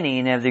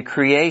beginning of the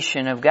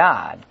creation of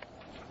God.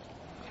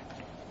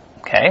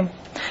 Okay.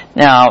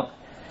 Now,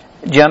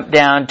 jump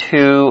down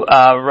to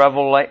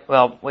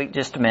wait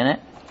just a minute.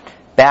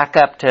 Back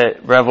up to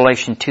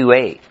Revelation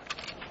 2:8.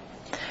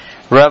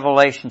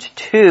 Revelation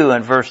 2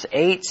 and verse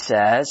 8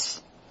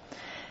 says,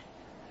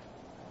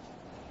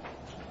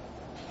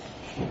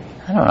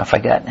 I don't know if I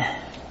got it.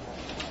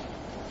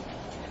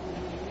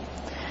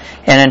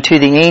 And unto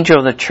the angel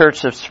of the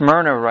church of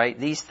Smyrna write,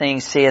 these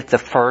things saith the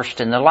first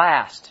and the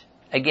last.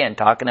 Again,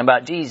 talking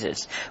about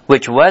Jesus,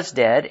 which was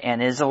dead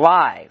and is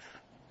alive.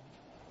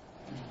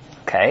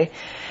 Okay?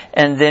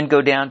 And then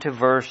go down to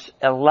verse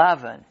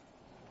 11.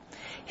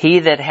 He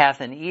that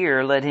hath an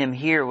ear, let him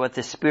hear what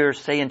the Spirit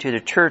saith unto the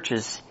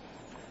churches.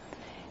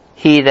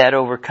 He that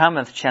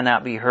overcometh shall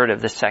not be hurt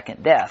of the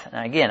second death.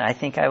 And again, I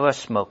think I was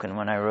smoking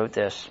when I wrote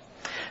this.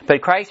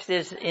 But Christ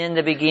is in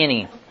the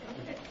beginning.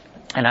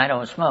 And I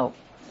don't smoke.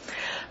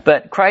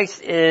 But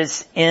Christ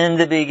is in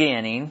the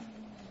beginning.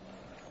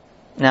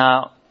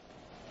 Now,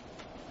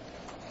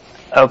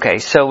 okay,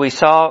 so we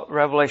saw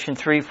Revelation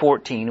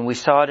 3:14. We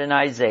saw it in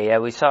Isaiah.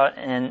 We saw it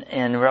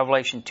in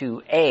Revelation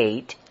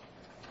 2:8.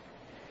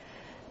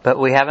 But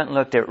we haven't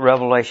looked at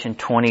Revelation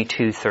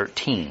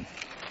 22:13.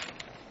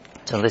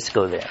 So let's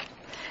go there.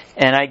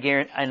 And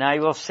I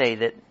will say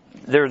that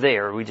they're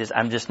there.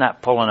 I'm just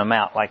not pulling them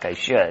out like I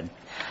should.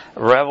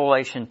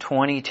 Revelation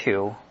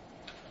 22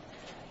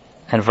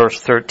 and verse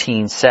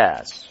 13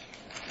 says,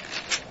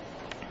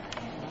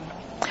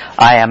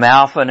 I am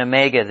Alpha and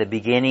Omega, the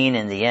beginning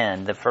and the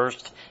end, the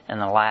first and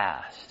the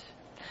last.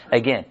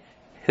 Again,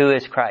 who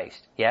is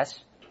Christ? Yes?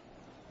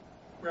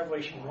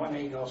 Revelation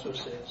 1:8 also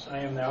says, I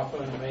am the Alpha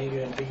and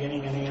Omega,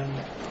 beginning and end,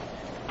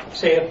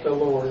 saith the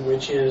Lord,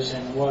 which is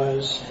and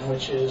was and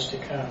which is to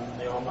come,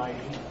 the Almighty.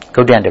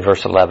 Go down to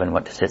verse 11.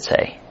 What does it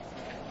say?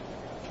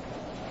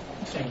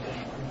 Same thing,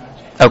 pretty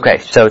much. Okay,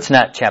 so it's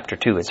not chapter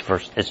 2,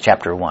 it's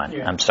chapter 1.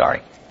 Yeah. I'm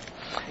sorry.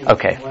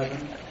 Okay.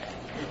 11.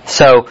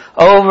 So,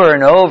 over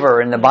and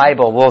over in the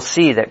Bible, we'll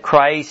see that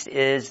Christ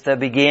is the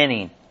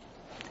beginning.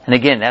 And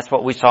again, that's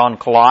what we saw in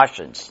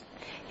Colossians.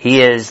 He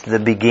is the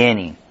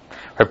beginning.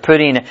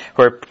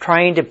 We're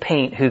trying to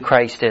paint who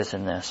Christ is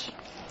in this.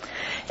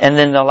 And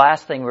then the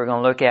last thing we're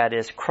going to look at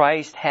is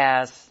Christ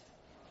has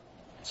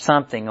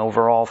something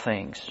over all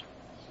things.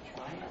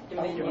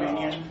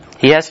 Dominion.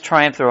 He has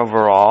triumph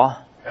over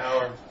all.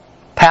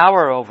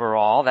 Power over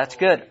all. That's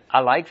good.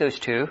 I like those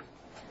two.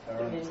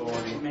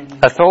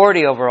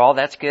 Authority over all.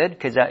 That's good,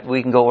 because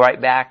we can go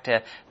right back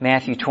to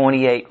Matthew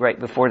 28, right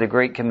before the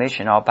Great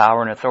Commission. All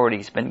power and authority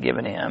has been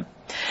given to Him.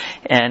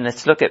 And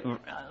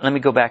let me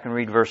go back and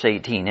read verse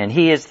 18. And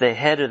He is the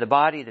head of the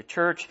body, the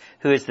church,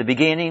 who is the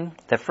beginning,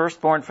 the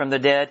firstborn from the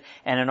dead,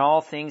 and in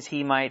all things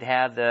He might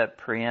have the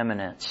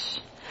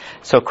preeminence.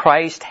 So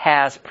Christ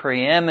has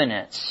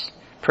preeminence.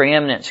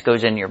 Preeminence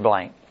goes in your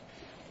blank.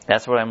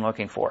 That's what I'm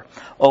looking for.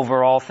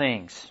 Over all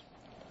things.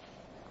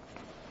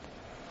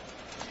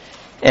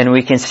 And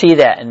we can see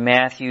that in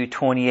Matthew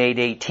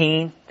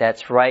 28:18.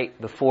 That's right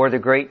before the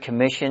Great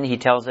Commission. He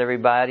tells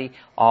everybody,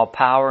 all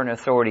power and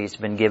authority has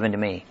been given to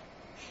me.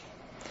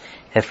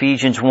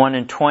 Ephesians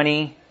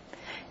 1:20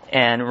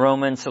 and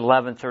Romans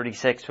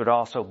 11:36 would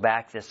also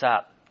back this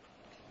up.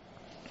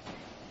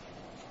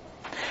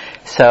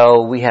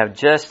 So we have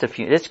just a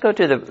few. Let's go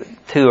to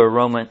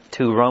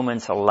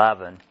Romans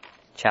 11,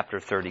 chapter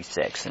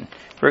 36, and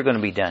we're going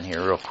to be done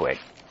here real quick.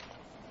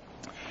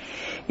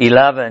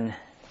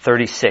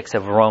 11:36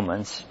 of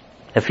Romans.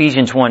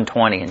 Ephesians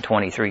 1:20 and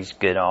 23 is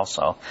good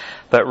also.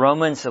 But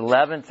Romans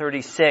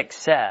 11:36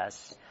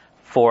 says,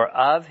 for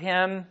of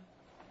Him,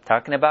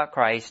 talking about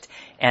Christ,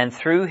 and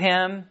through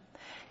Him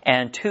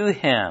and to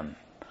Him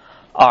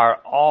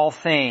are all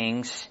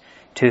things,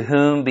 to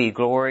whom be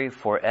glory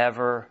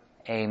forever.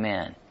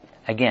 Amen.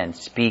 Again,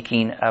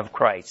 speaking of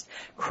Christ.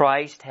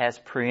 Christ has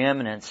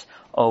preeminence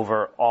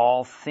over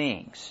all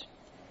things.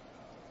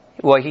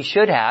 Well, He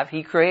should have.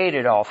 He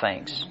created all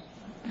things.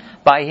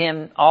 By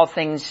Him, all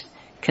things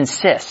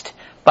consist.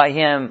 By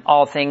Him,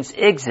 all things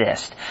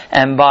exist.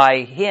 And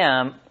by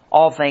Him,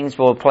 all things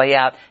will play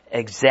out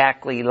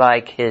exactly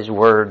like His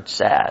Word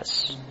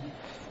says.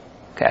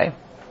 Okay?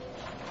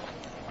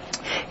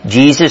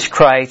 Jesus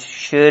Christ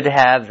should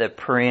have the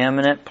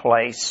preeminent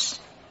place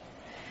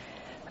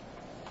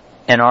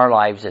in our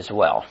lives as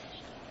well.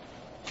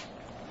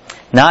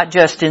 Not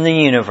just in the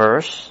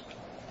universe,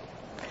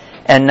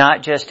 and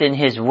not just in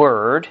His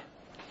Word,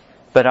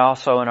 but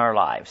also in our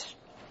lives.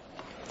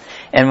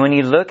 And when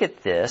you look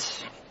at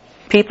this,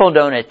 people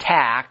don't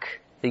attack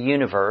the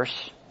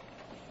universe.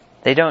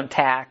 They don't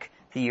attack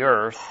the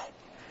earth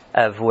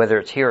of whether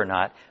it's here or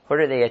not. What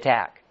do they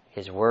attack?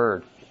 His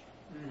Word.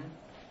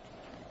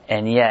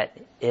 And yet,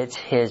 it's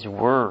His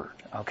Word,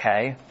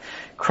 okay?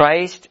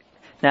 Christ,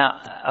 now,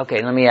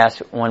 okay, let me ask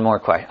one more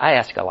question. I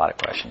ask a lot of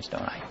questions,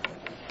 don't I?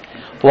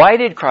 Why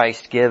did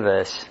Christ give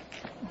us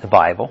the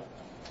Bible?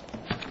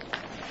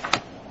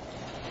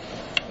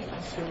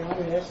 He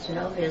wanted us to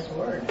know His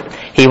Word.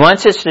 He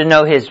wants us to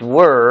know His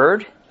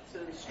Word,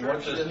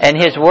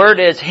 and His Word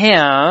is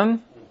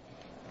Him.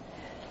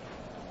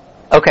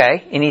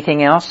 Okay,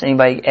 anything else?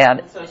 Anybody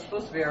add? So it's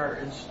supposed to be our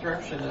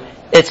instruction of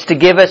It's to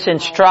give us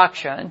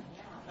instruction.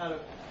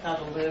 how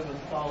to live and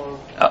follow,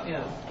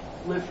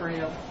 live for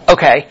Him.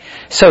 Okay,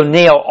 so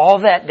nail all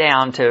that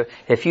down to,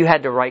 if you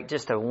had to write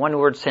just a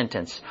one-word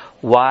sentence,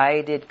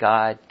 why did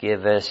God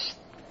give us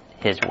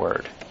His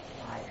Word?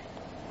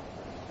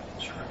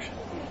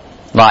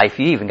 Life.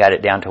 You even got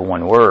it down to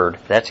one word.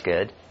 That's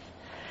good.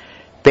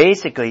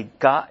 Basically,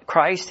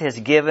 Christ has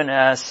given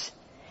us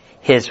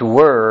His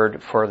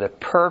Word for the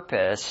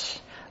purpose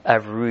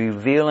of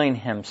revealing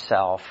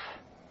Himself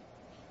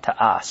to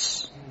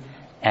us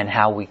and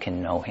how we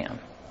can know Him.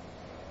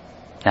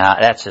 Now,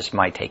 that's just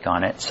my take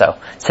on it. So,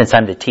 since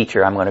I'm the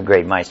teacher, I'm going to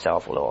grade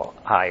myself a little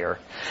higher.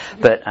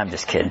 But I'm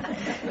just kidding.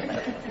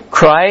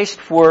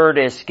 Christ's Word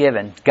is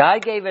given.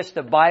 God gave us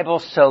the Bible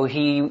so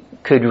He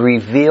could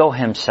reveal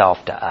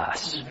Himself to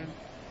us.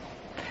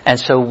 And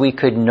so we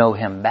could know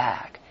Him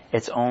back.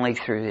 It's only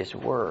through His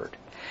Word.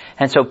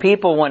 And so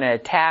people want to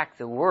attack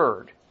the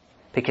Word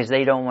because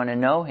they don't want to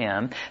know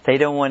Him. They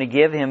don't want to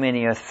give Him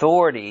any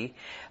authority.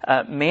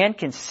 Man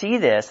can see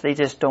this. They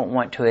just don't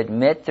want to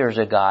admit there's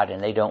a God,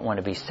 and they don't want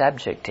to be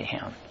subject to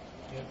Him.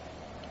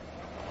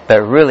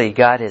 But really,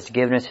 God has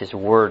given us His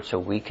Word so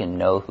we can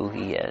know who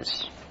He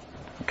is.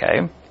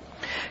 Okay?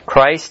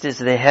 Christ is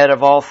the head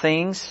of all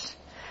things.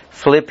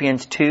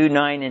 Philippians 2,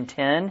 9 and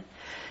 10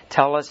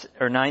 tell us,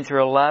 or 9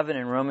 through 11,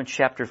 and Romans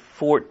chapter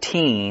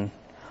 14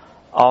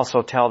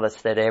 also tell us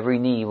that every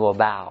knee will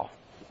bow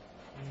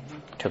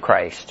to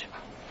Christ.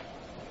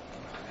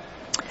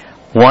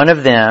 One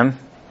of them,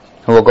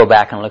 and we'll go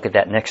back and look at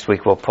that next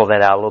week. We'll pull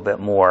that out a little bit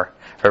more.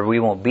 Or we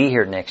won't be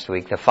here next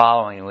week. The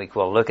following week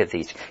we'll look at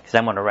these, because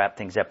I'm going to wrap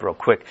things up real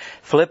quick.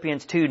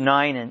 Philippians 2,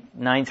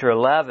 9 through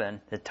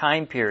 11, the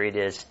time period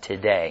is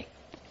today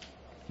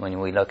when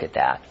we look at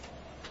that.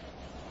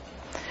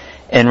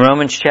 In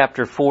Romans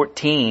chapter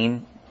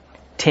 14,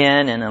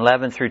 10 and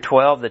 11 through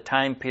 12, the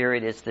time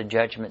period is the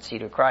judgment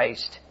seat of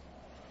Christ.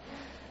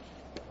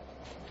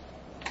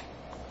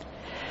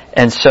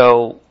 And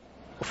so,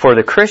 for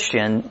the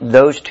Christian,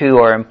 those two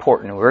are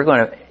important.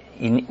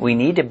 We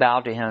need to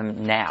bow to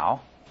Him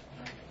now,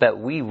 but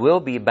we will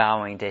be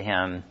bowing to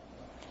Him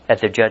at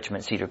the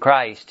judgment seat of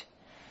Christ.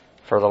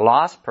 For the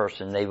lost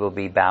person, they will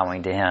be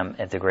bowing to Him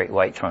at the great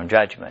white throne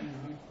judgment.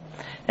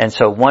 And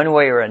so one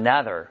way or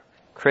another,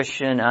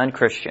 Christian,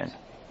 unchristian,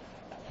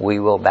 we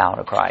will bow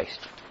to Christ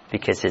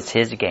because it's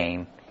His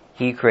game.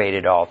 He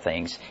created all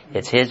things.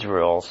 It's His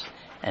rules,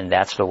 and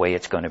that's the way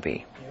it's going to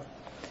be.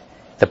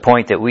 The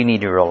point that we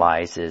need to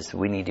realize is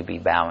we need to be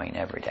bowing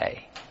every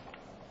day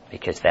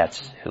because that's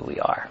who we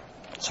are.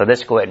 So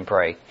let's go ahead and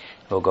pray.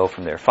 We'll go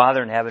from there.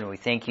 Father in heaven, we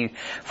thank You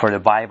for the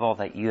Bible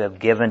that You have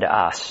given to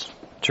us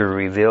to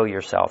reveal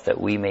Yourself, that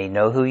we may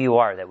know who You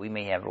are, that we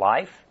may have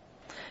life,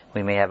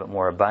 we may have it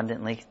more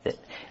abundantly, that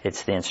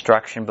it's the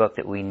instruction book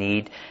that we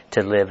need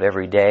to live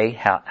every day,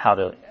 how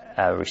to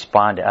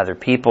respond to other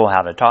people,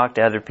 how to talk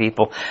to other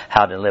people,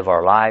 how to live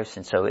our lives.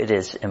 And so it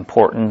is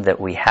important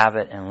that we have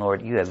it. And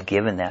Lord, You have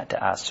given that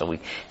to us. So we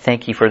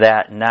thank You for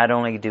that. And not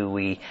only do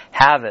we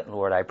have it,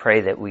 Lord, I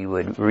pray that we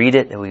would read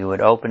it, that we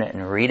would open it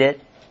and read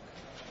it.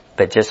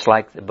 But just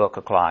like the book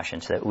of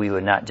Colossians, that we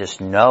would not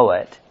just know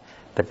it,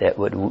 but that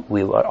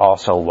we would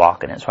also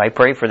walk in it. So I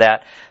pray for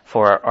that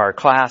for our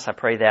class. I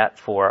pray that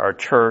for our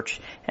church.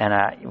 And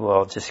I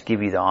will just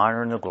give You the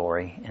honor and the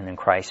glory. And in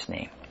Christ's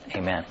name,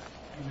 amen.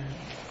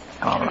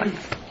 All right.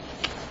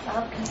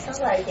 Can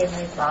somebody give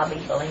me Bobby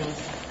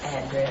Blaine's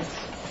address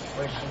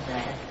where she's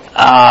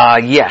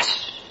at?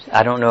 Yes.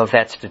 I don't know if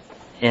that's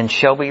in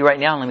Shelby right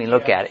now. Let me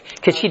look at it.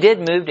 Because she did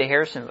move to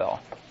Harrisonville.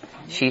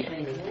 She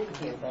lived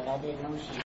here, but I didn't know she